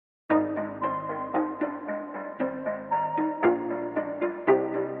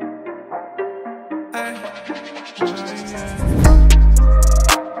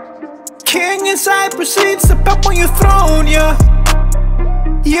inside proceeds to pop on your throne, yeah.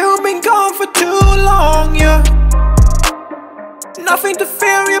 You've been gone for too long, yeah. Nothing to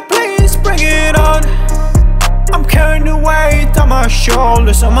fear, yeah, please bring it on. I'm carrying the weight on my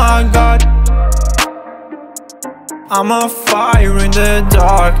shoulders, oh my God. I'm a fire in the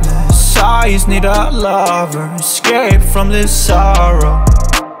darkness. I just need a lover, escape from this sorrow.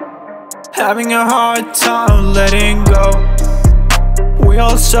 Having a hard time letting go. We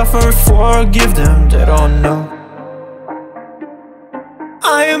all suffer, forgive them, they don't know.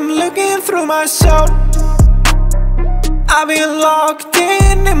 I am looking through my soul. I've been locked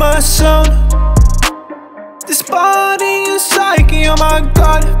in my zone. This body and psyche, oh my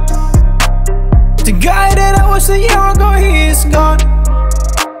God. The guy that I was a year ago, he is gone.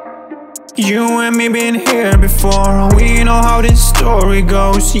 You and me been here before. We know how this story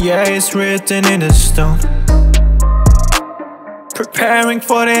goes. Yeah, it's written in the stone. Preparing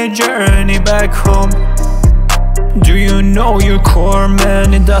for the journey back home. Do you know your core,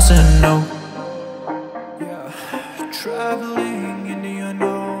 man? It doesn't know. Yeah, traveling in the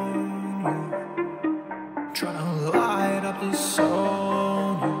unknown, yeah. Trying to light up this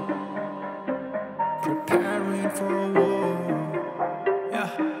soul, yeah. Preparing for a war. Yeah,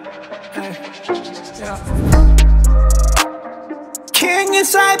 hey, yeah. King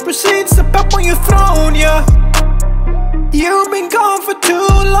inside proceeds to pop on your throne, yeah. You've been gone for too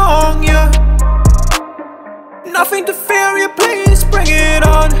long, yeah. Nothing to fear, yeah, please bring it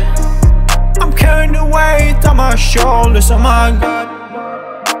on. I'm carrying the weight on my shoulders, oh my God.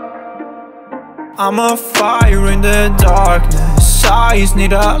 I'm a fire in the darkness. I just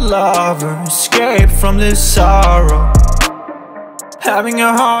need a lover, escape from this sorrow. Having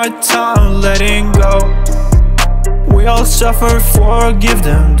a hard time letting go. We all suffer, forgive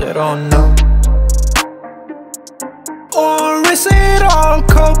them, they don't know. Or is it all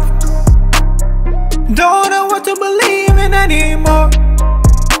cope? Don't know what to believe in anymore.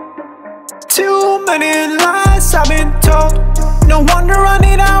 Too many lies I've been told. No wonder I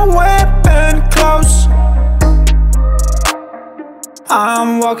need a weapon close.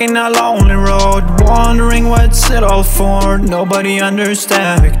 I'm walking a lonely road, wondering what's it all for. Nobody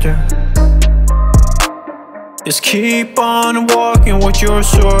understands, Victor. Just keep on walking with your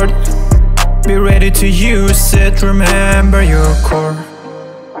sword. Be ready to use it, remember your core.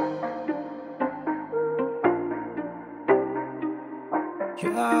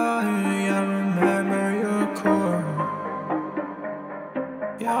 Yeah, remember your core.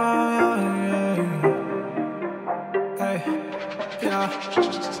 Yeah, hey, yeah.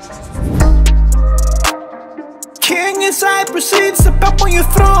 King inside proceeds to pop on your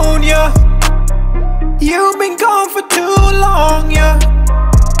throne, yeah. You've been gone for too long, yeah.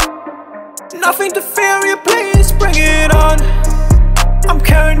 Nothing to fear, yeah, please bring it on. I'm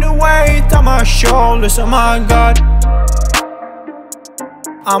carrying the weight on my shoulders, oh my God.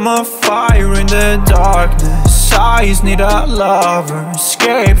 I'm a fire in the darkness. I just need a lover,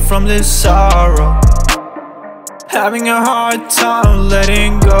 escape from this sorrow. Having a hard time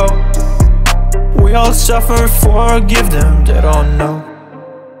letting go. We all suffer, forgive them, they don't know.